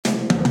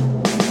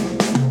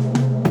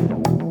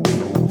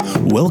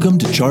Welcome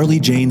to Charlie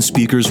Jane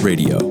Speakers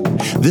Radio.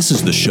 This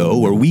is the show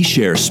where we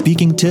share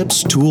speaking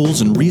tips,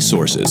 tools, and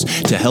resources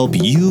to help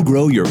you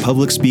grow your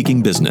public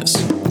speaking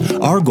business.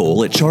 Our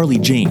goal at Charlie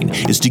Jane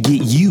is to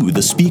get you,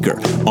 the speaker,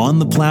 on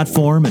the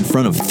platform in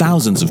front of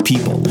thousands of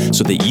people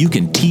so that you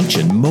can teach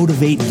and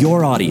motivate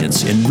your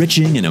audience,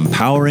 enriching and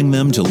empowering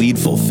them to lead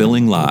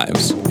fulfilling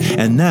lives.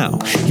 And now,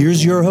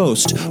 here's your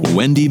host,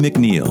 Wendy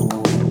McNeil.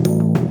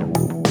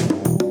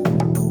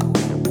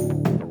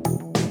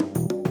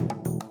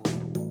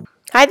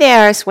 Hi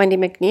there, it's Wendy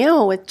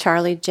McNeil with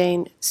Charlie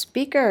Jane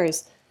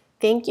Speakers.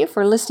 Thank you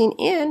for listening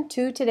in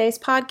to today's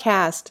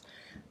podcast.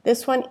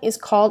 This one is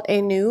called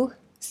A New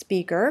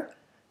Speaker,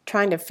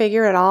 Trying to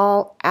Figure It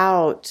All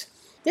Out.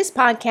 This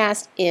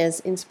podcast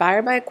is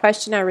inspired by a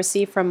question I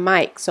received from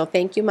Mike, so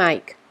thank you,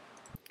 Mike.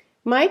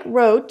 Mike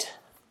wrote,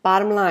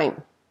 bottom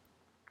line,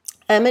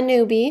 I'm a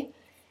newbie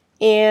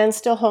and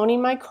still honing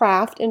my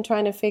craft and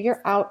trying to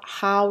figure out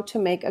how to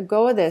make a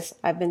go of this.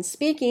 I've been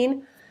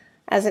speaking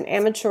as an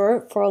amateur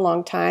for a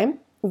long time,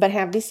 but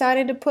have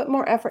decided to put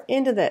more effort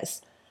into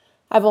this.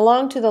 I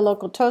belong to the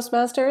local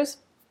Toastmasters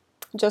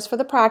just for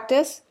the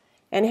practice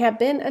and have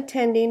been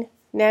attending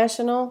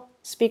National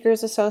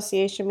Speakers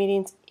Association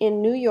meetings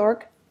in New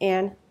York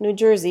and New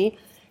Jersey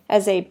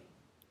as a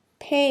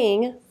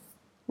paying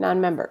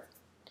non-member.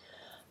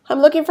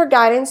 I'm looking for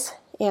guidance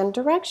and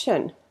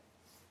direction.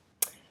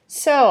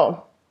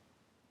 So,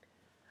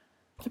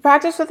 the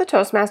practice with the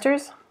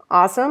Toastmasters,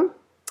 awesome.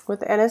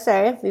 With the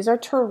NSA, these are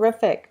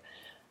terrific.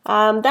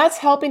 That's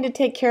helping to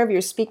take care of your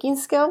speaking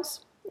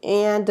skills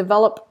and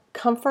develop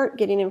comfort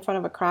getting in front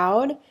of a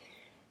crowd.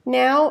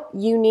 Now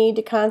you need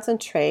to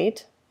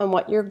concentrate on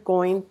what you're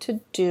going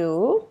to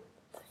do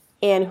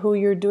and who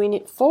you're doing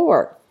it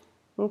for.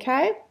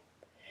 Okay?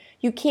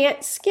 You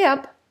can't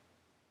skip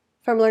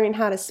from learning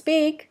how to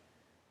speak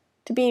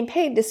to being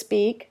paid to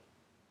speak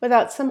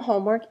without some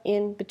homework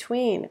in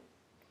between.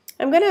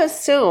 I'm going to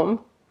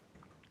assume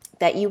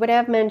that you would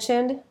have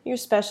mentioned your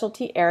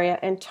specialty area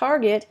and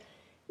target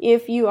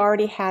if you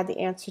already had the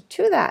answer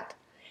to that.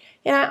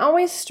 And I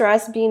always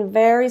stress being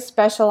very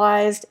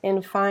specialized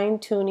and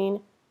fine-tuning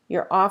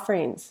your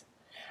offerings.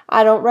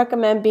 I don't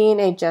recommend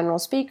being a general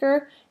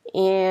speaker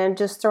and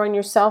just throwing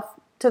yourself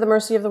to the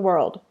mercy of the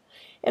world.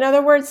 In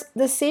other words,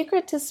 the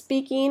secret to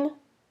speaking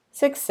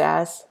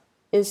success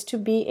is to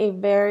be a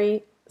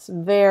very,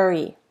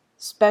 very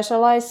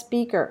specialized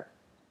speaker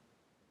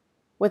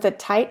with a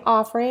tight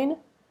offering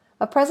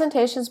of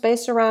presentations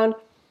based around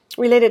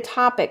related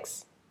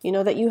topics,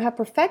 that you have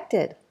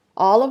perfected,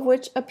 all of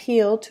which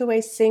appeal to a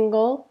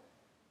single,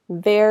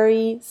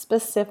 very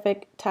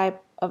specific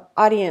type of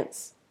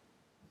audience.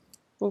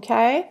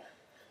 Okay?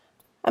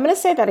 I'm going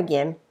to say that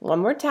again one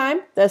more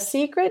time. The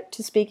secret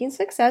to speaking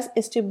success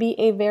is to be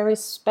a very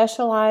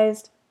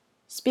specialized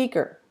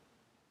speaker.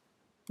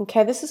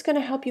 Okay? This is going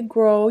to help you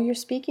grow your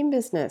speaking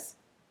business.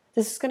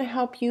 This is going to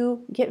help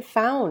you get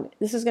found.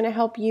 This is going to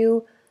help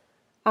you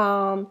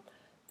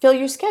fill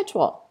your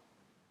schedule,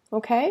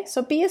 okay?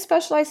 So be a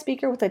specialized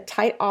speaker with a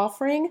tight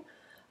offering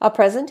of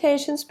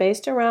presentations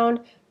based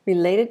around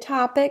related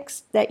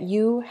topics that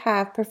you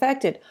have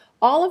perfected,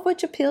 all of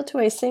which appeal to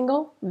a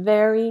single,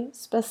 very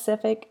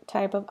specific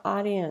type of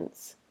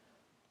audience,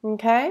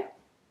 okay?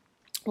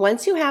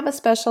 Once you have a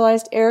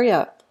specialized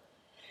area,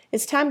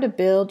 it's time to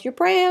build your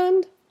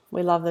brand.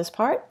 We love this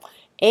part.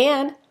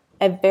 And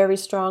a very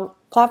strong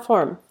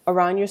platform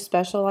around your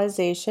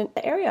specialization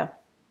area,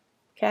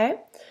 okay?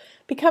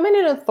 Becoming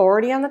an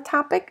authority on the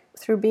topic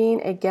through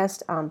being a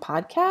guest on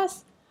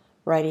podcasts,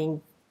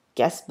 writing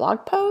guest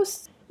blog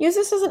posts. Use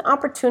this as an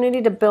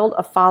opportunity to build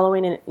a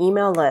following and an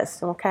email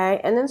list,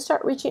 okay? And then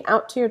start reaching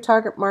out to your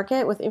target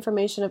market with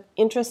information of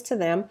interest to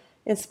them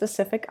in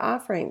specific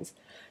offerings.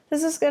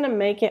 This is going to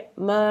make it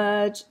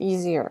much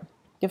easier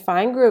to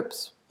find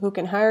groups who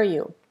can hire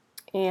you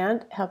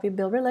and help you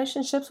build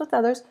relationships with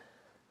others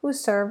who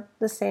serve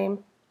the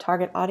same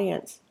target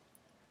audience.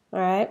 All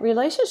right,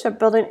 relationship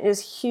building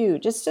is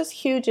huge. It's just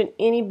huge in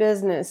any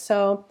business.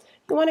 So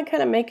you want to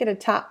kind of make it a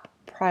top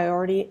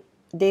priority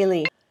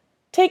daily.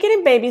 Take it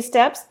in baby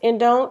steps and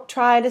don't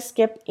try to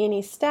skip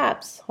any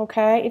steps,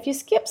 okay? If you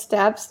skip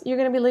steps, you're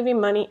going to be leaving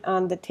money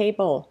on the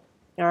table,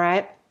 all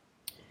right?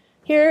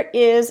 Here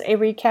is a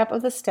recap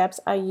of the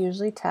steps I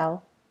usually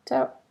tell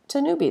to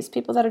newbies,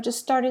 people that are just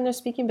starting their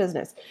speaking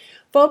business.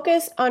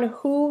 Focus on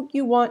who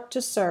you want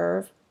to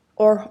serve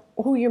or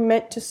who you're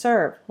meant to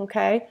serve,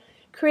 okay?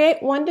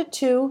 Create 1 to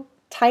 2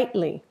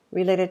 tightly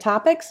related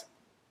topics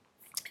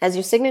as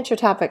your signature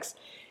topics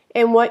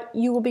and what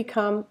you will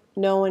become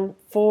known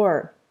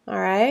for. All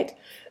right?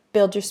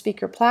 Build your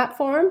speaker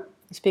platform,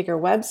 speaker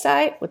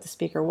website with the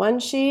Speaker One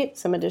Sheet,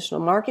 some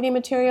additional marketing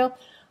material.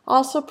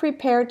 Also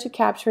prepare to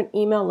capture an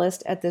email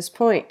list at this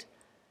point.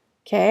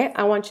 Okay?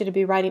 I want you to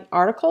be writing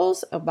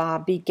articles,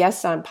 be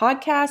guests on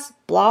podcasts,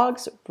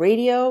 blogs,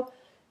 radio,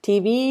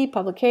 TV,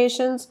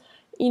 publications.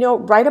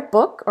 Write a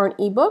book or an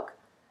ebook.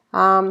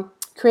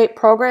 Create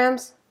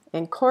programs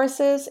and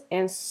courses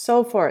and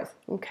so forth.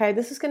 Okay,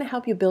 this is going to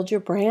help you build your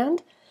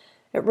brand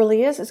It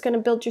really is. It's going to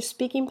build your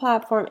speaking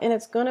platform, and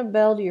it's going to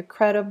build your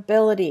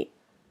credibility.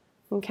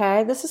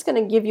 Okay? This is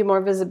going to give you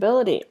more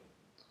visibility.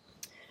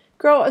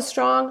 Grow a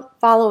strong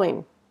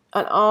following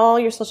on all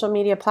your social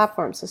media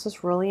platforms. This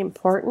is really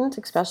important,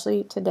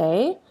 especially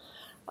today.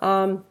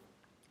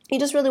 You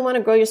just really want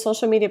to grow your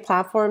social media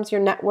platforms, your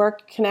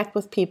network, connect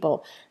with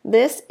people.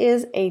 This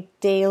is a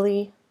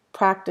daily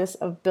practice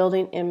of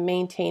building and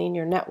maintaining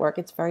your network.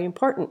 It's very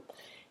important.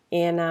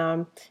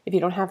 And if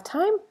you don't have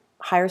time,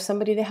 hire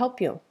somebody to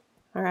help you.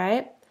 All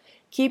right?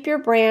 Keep your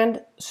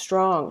brand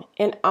strong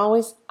and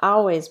always,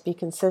 always be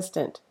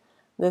consistent.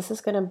 This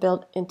is going to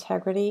build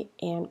integrity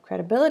and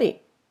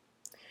credibility.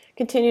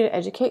 Continue to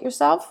educate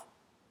yourself.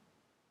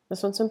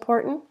 This one's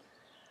important.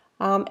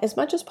 As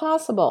much as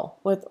possible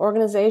with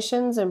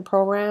organizations and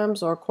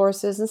programs or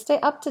courses, and stay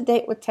up to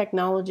date with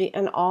technology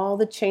and all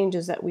the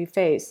changes that we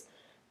face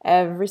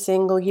every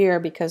single year,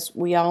 because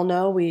we all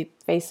know we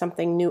face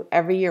something new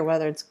every year,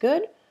 whether it's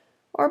good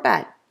or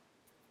bad.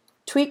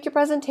 Tweak your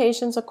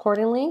presentations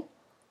accordingly.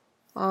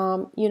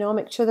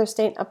 Make sure they're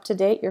staying up to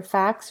date, your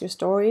facts, your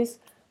stories,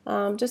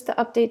 just to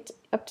update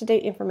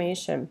up-to-date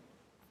information.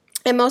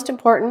 And most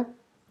important,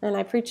 and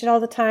I preach it all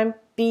the time,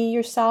 be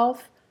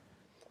yourself.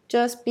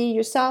 Just be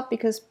yourself,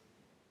 because,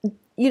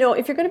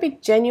 if you're going to be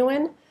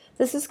genuine,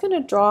 this is going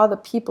to draw the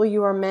people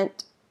you are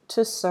meant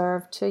to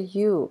serve to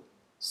you.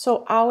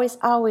 So always,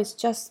 always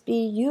just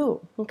be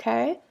you,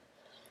 okay?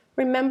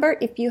 Remember,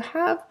 if you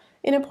have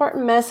an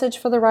important message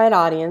for the right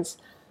audience,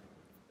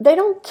 they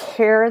don't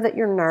care that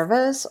you're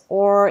nervous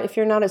or if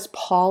you're not as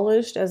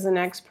polished as the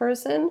next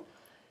person,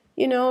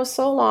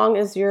 so long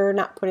as you're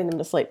not putting them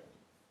to sleep.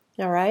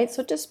 All right?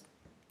 So just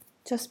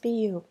be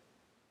you.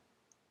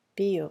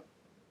 Be you.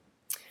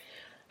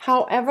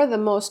 However, the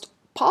most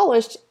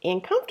polished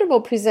and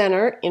comfortable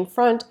presenter in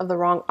front of the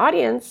wrong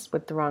audience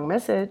with the wrong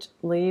message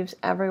leaves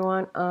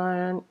everyone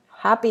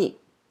unhappy.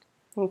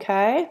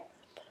 Okay?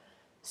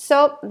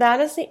 So that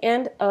is the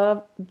end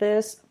of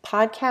this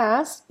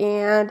podcast.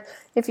 And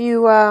if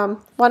you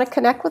want to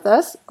connect with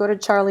us, go to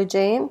Charlie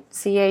Jane,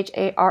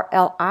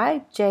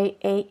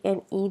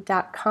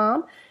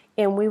 CharlieJane.com.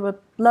 And we would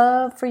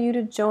love for you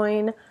to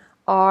join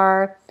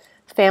our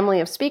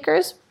family of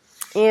speakers.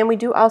 And we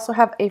do also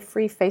have a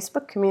free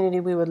Facebook community.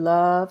 We would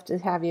love to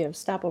have you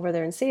stop over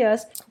there and see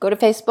us. Go to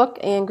Facebook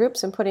and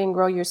groups and put in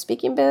Grow Your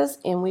Speaking Biz,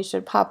 and we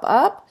should pop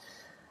up.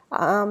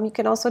 You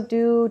can also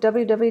do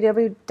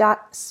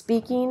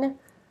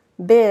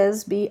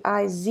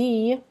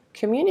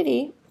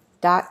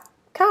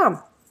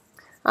www.speakingbizcommunity.com.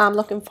 I'm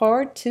looking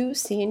forward to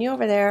seeing you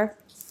over there.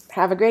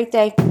 Have a great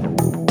day.